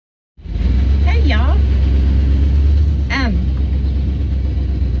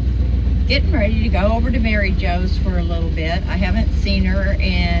getting ready to go over to Mary Jo's for a little bit. I haven't seen her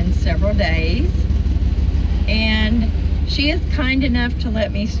in several days, and she is kind enough to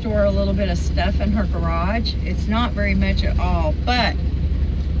let me store a little bit of stuff in her garage. It's not very much at all, but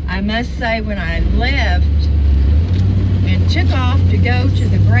I must say, when I left and took off to go to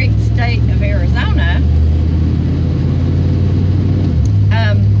the great state of Arizona,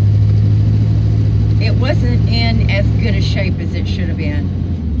 it wasn't in as good a shape as it should have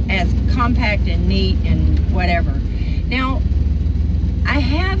been, as compact and neat and whatever. Now, I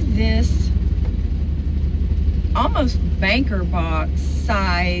have this almost banker box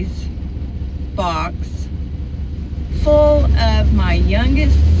size box full of my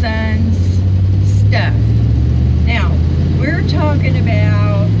youngest son's stuff. Now, we're talking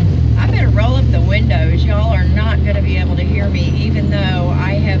about, I better roll up the windows. Y'all are not going to be able to hear me, even though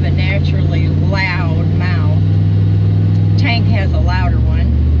I have a naturally loud mouth. Tank has a louder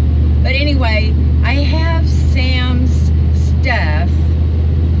one. But anyway, I have Sam's stuff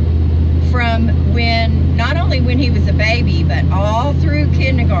from when, not only when he was a baby, but all through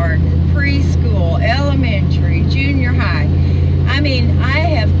kindergarten, preschool, elementary, junior high. I mean, I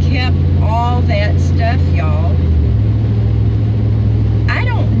have kept all that stuff, y'all. I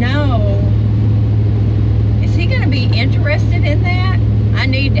don't know. Is he going to be interested in that? I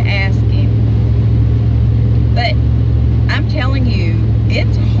need to ask him. But I'm telling you,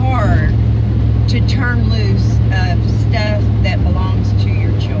 it's hard to turn loose of stuff that belongs to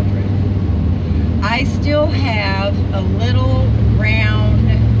your children. I still have a little round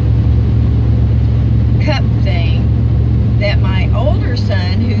cup thing that my older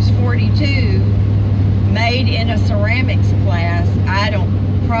son, who's 42, made in a ceramics class,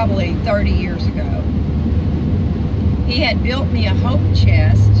 probably 30 years ago. He had built me a hope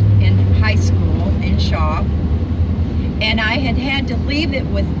chest in high school in shop, and I had to leave it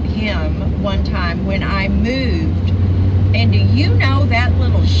with him one time when I moved. And do you know that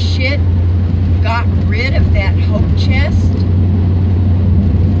little shit got rid of that hope chest?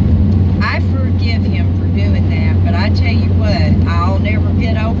 I forgive him for doing that, but I tell you what, I'll never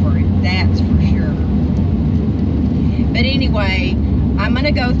get over it, that's for sure. But anyway, I'm going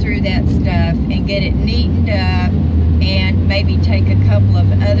to go through that stuff and get it neatened up and maybe take a couple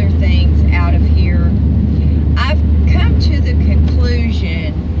of other things out of here. I've come to the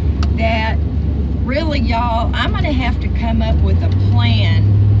conclusion that really, y'all, I'm going to have to come up with a plan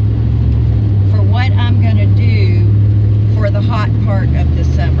for what I'm going to do for the hot part of the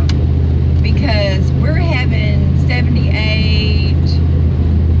summer. Because we're having 78,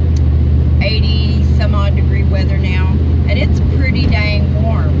 80 some odd degree weather now, and it's pretty dang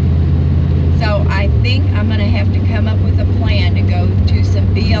warm. So I think I'm going to have to come up with a plan to go to some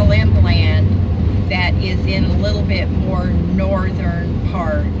BLM land that is in a little bit more northern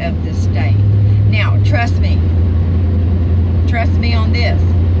part of the state. Now, trust me on this,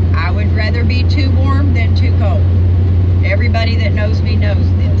 I would rather be too warm than too cold. Everybody that knows me knows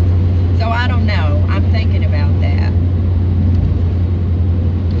this. So I don't know, I'm thinking about that.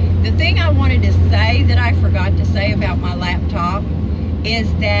 The thing I wanted to say that I forgot to say about my laptop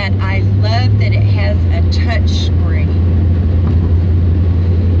is that I love that it has a touch screen.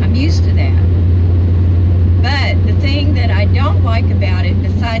 I'm used to that. But the thing that I don't like about it,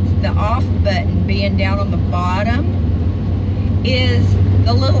 besides the off button being down on the bottom, is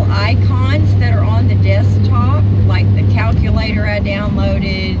the little icons that are on the desktop, like the calculator I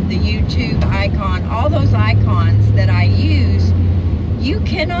downloaded, the YouTube icon, all those icons that I use, you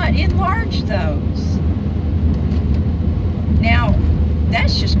cannot enlarge those. Now,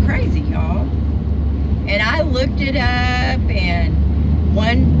 that's just crazy, y'all. And I looked it up, and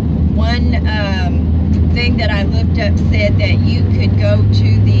one thing that I looked up said that you could go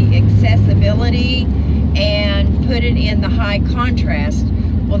to the accessibility and put it in the high contrast.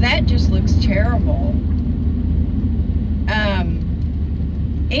 Well, that just looks terrible.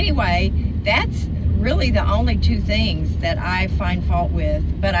 Anyway, that's really the only two things that I find fault with,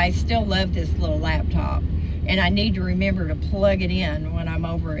 but I still love this little laptop, and I need to remember to plug it in when I'm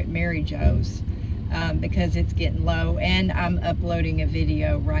over at Mary Jo's, because it's getting low, and I'm uploading a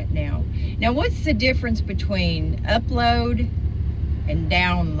video right now. Now, what's the difference between upload and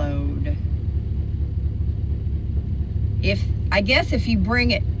download? I guess if you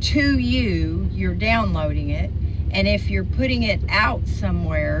bring it to you, you're downloading it, and if you're putting it out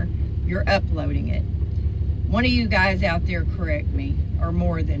somewhere, you're uploading it. One of you guys out there correct me, or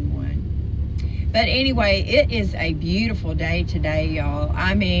more than one. But anyway, it is a beautiful day today, y'all.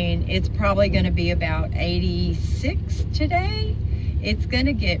 I mean, it's probably going to be about 86 today. It's going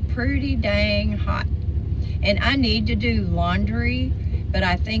to get pretty dang hot. And I need to do laundry but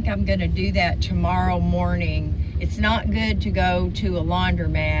I think I'm gonna do that tomorrow morning. It's not good to go to a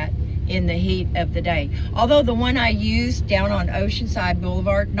laundromat in the heat of the day. Although the one I used down on Oceanside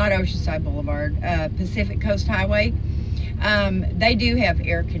Boulevard, not Oceanside Boulevard, Pacific Coast Highway, they do have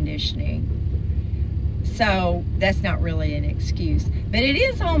air conditioning. So that's not really an excuse. But it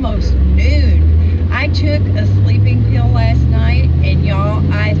is almost noon. I took a sleeping pill last night, and y'all,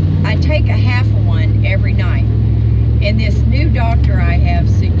 I take a half of one every night. And this new doctor I have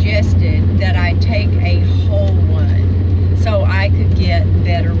suggested that I take a whole one so I could get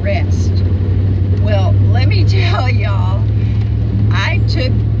better rest. Well, let me tell y'all, I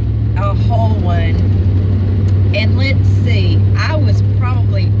took a whole one, and let's see, I was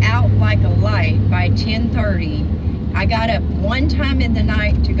probably out like a light by 10:30. I got up one time in the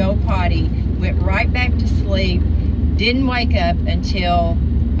night to go potty, went right back to sleep, didn't wake up until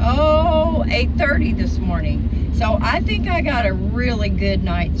 8:30 this morning. So I think I got a really good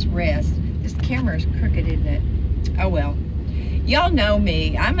night's rest. This camera is crooked, isn't it? Oh well. Y'all know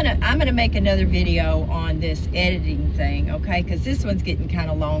me. I'm gonna make another video on this editing thing, okay? Because this one's getting kind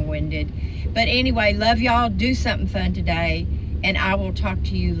of long-winded. But anyway, love y'all. Do something fun today, and I will talk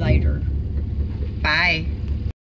to you later. Bye.